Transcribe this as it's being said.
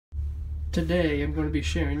Today I'm going to be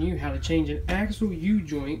showing you how to change an axle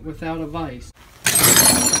U-joint without a vise.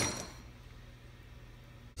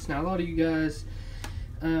 Now a lot of you guys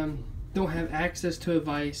don't have access to a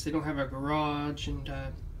vise, they don't have a garage, and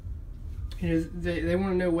they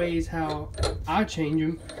want to know ways how I change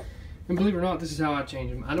them. And believe it or not, this is how I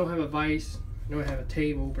change them. I don't have a vise, I don't have a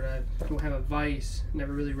table, but I don't have a vise.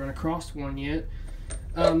 Never really run across one yet.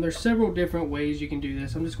 There's several different ways you can do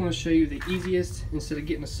this. I'm just going to show you the easiest. Instead of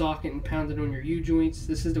getting a socket and pounding on your U-joints,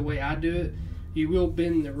 this is the way I do it. You will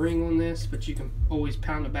bend the ring on this, but you can always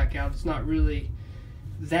pound it back out. It's not really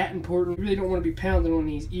that important. You really don't want to be pounding on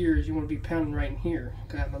these ears. You want to be pounding right in here.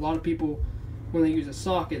 A lot of people, when they use a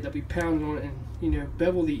socket, they'll be pounding on it and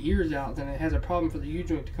bevel the ears out. Then it has a problem for the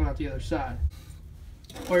U-joint to come out the other side.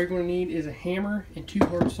 All you're going to need is a hammer and two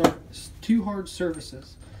hard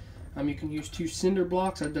surfaces. You can use 2 cinder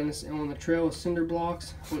blocks. I've done this on the trail with cinder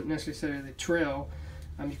blocks. I wouldn't necessarily say the trail.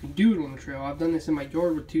 You can do it on the trail. I've done this in my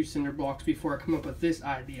yard with 2 cinder blocks before I come up with this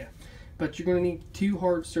idea. But you're going to need 2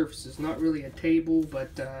 hard surfaces. Not really a table,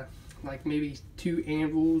 but like maybe 2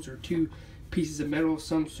 anvils or 2 pieces of metal of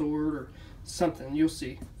some sort or something. You'll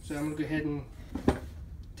see. So I'm going to go ahead and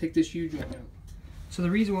take this U-joint out. So the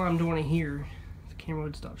reason why I'm doing it here, the camera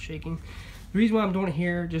would stop shaking. The reason why I'm doing it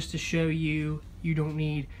here, just to show you, you don't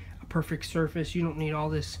need perfect surface. You don't need all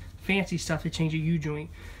this fancy stuff to change a U-joint.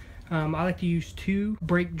 I like to use 2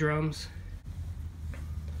 brake drums.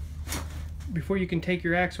 Before you can take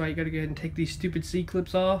your axle out, you got to go ahead and take these stupid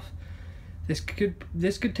C-clips off. This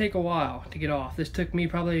could take a while to get off. This took me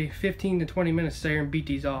probably 15 to 20 minutes to sit here and beat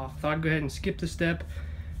these off. Thought I'd go ahead and skip the step.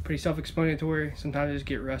 Pretty self-explanatory. Sometimes I just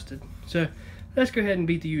get rusted. So let's go ahead and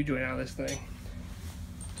beat the U-joint out of this thing.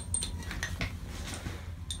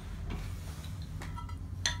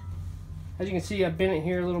 As you can see, I bent it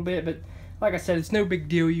here a little bit, but like I said, it's no big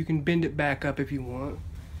deal. You can bend it back up if you want.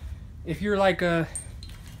 If you're like a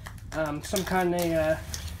some kind of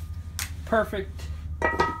perfect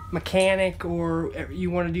mechanic, or you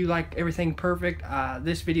want to do like everything perfect,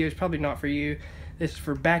 this video is probably not for you. This is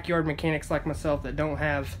for backyard mechanics like myself that don't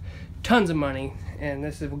have tons of money, and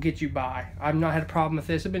this will get you by. I've not had a problem with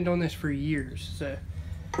this. I've been doing this for years, so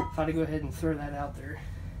I thought I'd go ahead and throw that out there.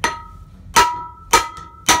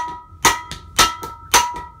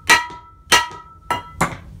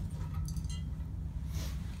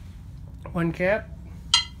 One cap.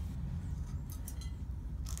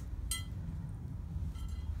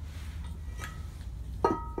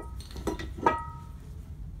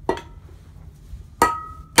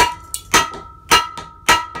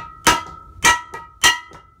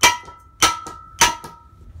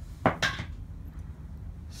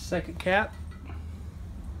 Second cap.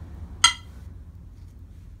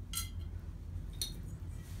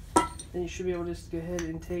 Then you should be able to just go ahead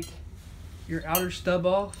and take your outer stub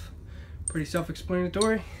off. Pretty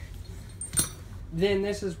self-explanatory. Then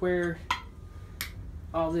this is where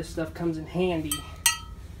all this stuff comes in handy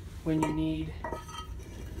when you need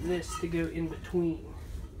this to go in between.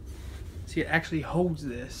 See, it actually holds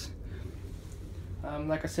this.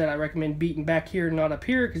 Like I said, I recommend beating back here, not up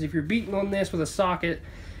here, because if you're beating on this with a socket,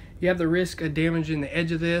 you have the risk of damaging the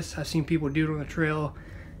edge of this. I've seen people do it on the trail,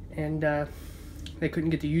 and they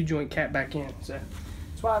couldn't get the U-joint cap back in. So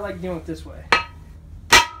that's why I like doing it this way.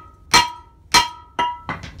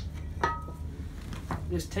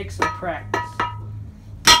 Just take some practice.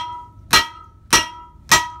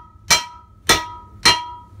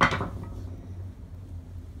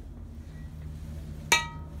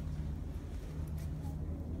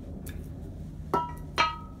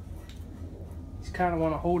 You kind of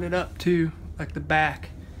want to hold it up too, like the back.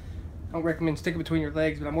 I don't recommend sticking between your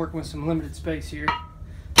legs, but I'm working with some limited space here.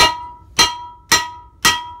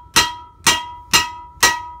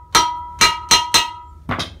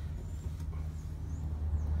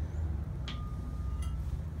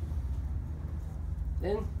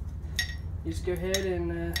 Then you just go ahead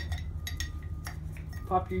and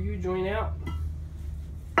pop your U-joint out.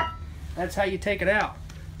 That's how you take it out.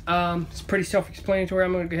 It's pretty self-explanatory.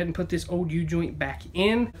 I'm going to go ahead and put this old U-joint back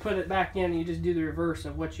in. Put it back in, and you just do the reverse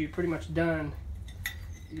of what you've pretty much done.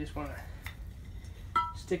 You just want to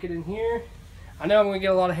stick it in here. I know I'm going to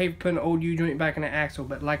get a lot of hate for putting an old U-joint back in the axle,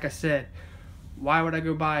 but like I said, why would I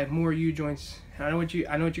go buy more U-joints? I know what you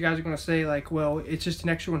guys are going to say, like, well, it's just an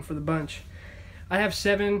extra one for the bunch. I have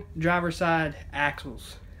 7 driver side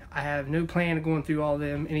axles. I have no plan of going through all of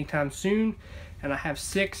them anytime soon, and I have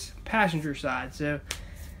 6 passenger side. So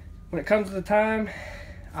when it comes to the time,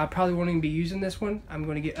 I probably won't even be using this one. I'm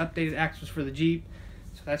going to get updated axles for the Jeep,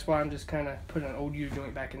 so that's why I'm just kind of putting an old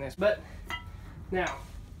U-joint back in this. But now,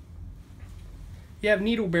 you have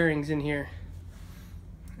needle bearings in here.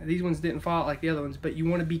 These ones didn't fall out like the other ones, but you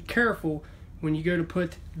want to be careful when you go to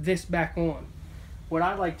put this back on. What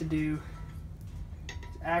I like to do is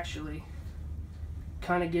actually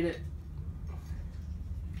kind of get it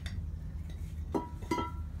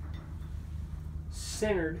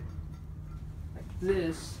centered like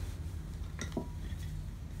this,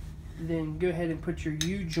 then go ahead and put your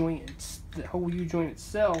U-joint, the whole U-joint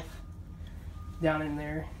itself, down in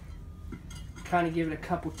there. Kind of give it a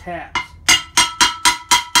couple taps,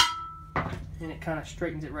 and it kind of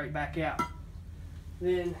straightens it right back out.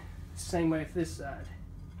 Then same way with this side.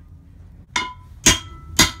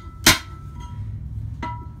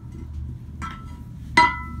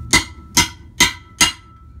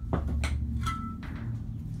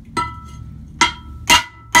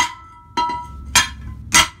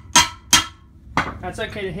 It's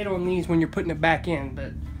okay to hit on these when you're putting it back in,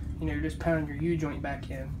 but you know, you're just pounding your U-joint back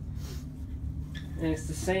in. And it's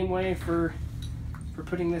the same way for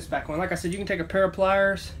putting this back on. Like I said, you can take a pair of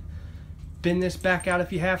pliers, bend this back out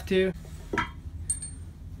if you have to.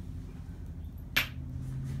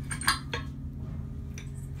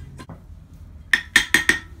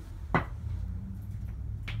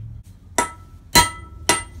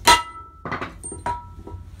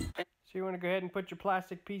 So you want to go ahead and put your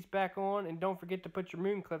plastic piece back on, and don't forget to put your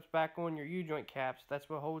moon clips back on your U-joint caps. That's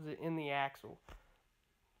what holds it in the axle.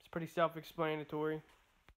 It's pretty self-explanatory.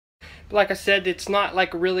 But like I said, it's not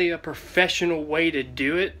like really a professional way to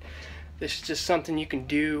do it. This is just something you can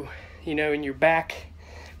do, you know, in your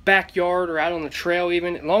backyard or out on the trail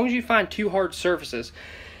even, as long as you find two hard surfaces.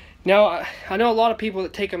 Now, I know a lot of people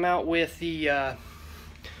that take them out with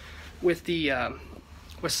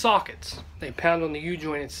sockets. They pound on the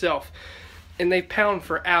U-joint itself, and they pound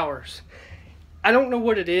for hours. I don't know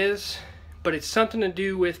what it is, but it's something to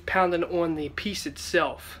do with pounding on the piece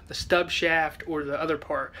itself, the stub shaft or the other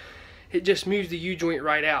part. It just moves the U-joint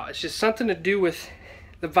right out. It's just something to do with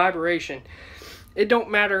the vibration. It don't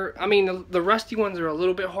matter. I mean, the rusty ones are a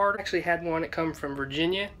little bit hard. I actually had one that come from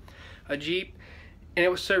Virginia, a Jeep, and it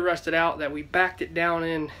was so rusted out that we backed it down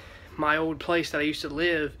in my old place that I used to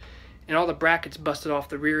live, and all the brackets busted off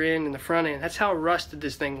the rear end and the front end. That's how rusted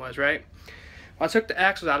this thing was, right? Well, I took the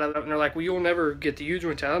axles out of it, and they're like, well, you'll never get the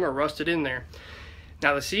U-joints out. I'm gonna rust it in there.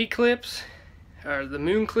 Now the C-clips, or the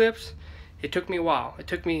moon clips, it took me a while. It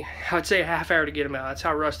took me, I'd say, a half hour to get them out. That's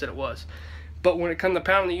how rusted it was. But when it come to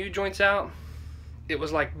pounding the U-joints out, it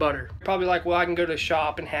was like butter. Probably like, well, I can go to a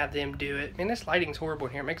shop and have them do it. Man, this lighting's horrible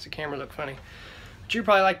in here. It makes the camera look funny. But you're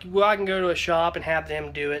probably like, well, I can go to a shop and have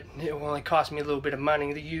them do it. It will only cost me a little bit of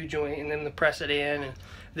money, the U-joint, and then to press it in, and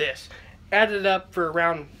this. Added it up for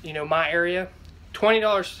around, you know, my area.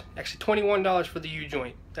 $20, actually $21 for the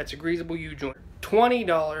U-joint. That's a greasable U-joint.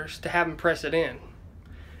 $20 to have them press it in.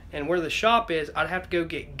 And where the shop is, I'd have to go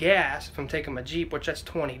get gas if I'm taking my Jeep, which that's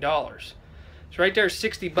 $20. So right there is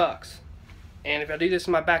 60 bucks. And if I do this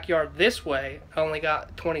in my backyard this way, I only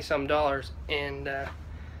got 20-some dollars and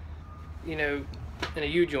you know, in a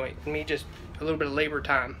U-joint, and me just a little bit of labor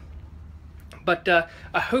time. But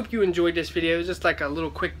I hope you enjoyed this video. It's just like a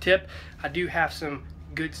little quick tip. I do have some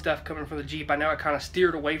good stuff coming from the Jeep. I know I kind of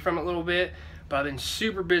steered away from it a little bit, but I've been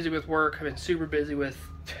super busy with work. I've been super busy with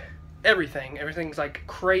everything. Everything's like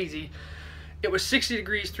crazy. It was 60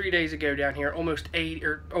 degrees 3 days ago down here, almost 80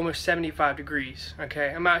 or almost 75 degrees. Okay,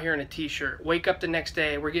 I'm out here in a t-shirt. Wake up the next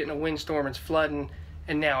day, we're getting a windstorm, it's flooding,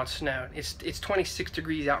 and now it's snowing. It's 26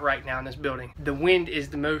 degrees out right now in this building. The wind is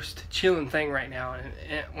the most chilling thing right now,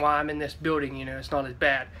 and while I'm in this building, you know, it's not as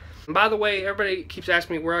bad. And by the way, everybody keeps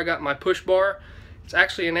asking me where I got my push bar. It's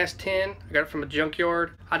actually an S10. I got it from a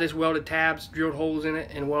junkyard. I just welded tabs, drilled holes in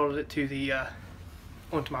it, and welded it to the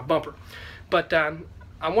onto my bumper. But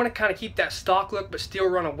I want to kind of keep that stock look, but still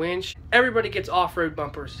run a winch. Everybody gets off-road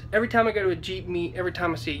bumpers. Every time I go to a Jeep meet, every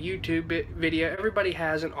time I see a YouTube video, everybody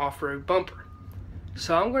has an off-road bumper.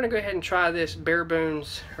 So I'm going to go ahead and try this bare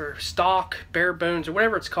bones, or stock, bare bones, or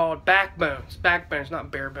whatever it's called, backbones,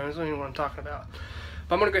 not bare bones. I don't even know what I'm talking about.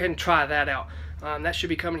 But I'm going to go ahead and try that out. That should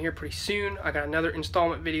be coming here pretty soon. I got another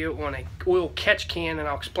installment video on a oil catch can, and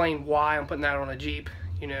I'll explain why I'm putting that on a Jeep.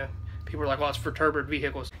 You know, people are like, well, it's for turboed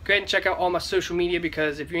vehicles. Go ahead and check out all my social media,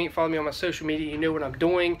 because if you ain't following me on my social media, you know what I'm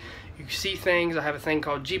doing. You see things. I have a thing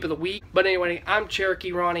called Jeep of the Week. But anyway, I'm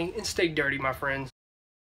Cherokee Ronnie, and stay dirty, my friends.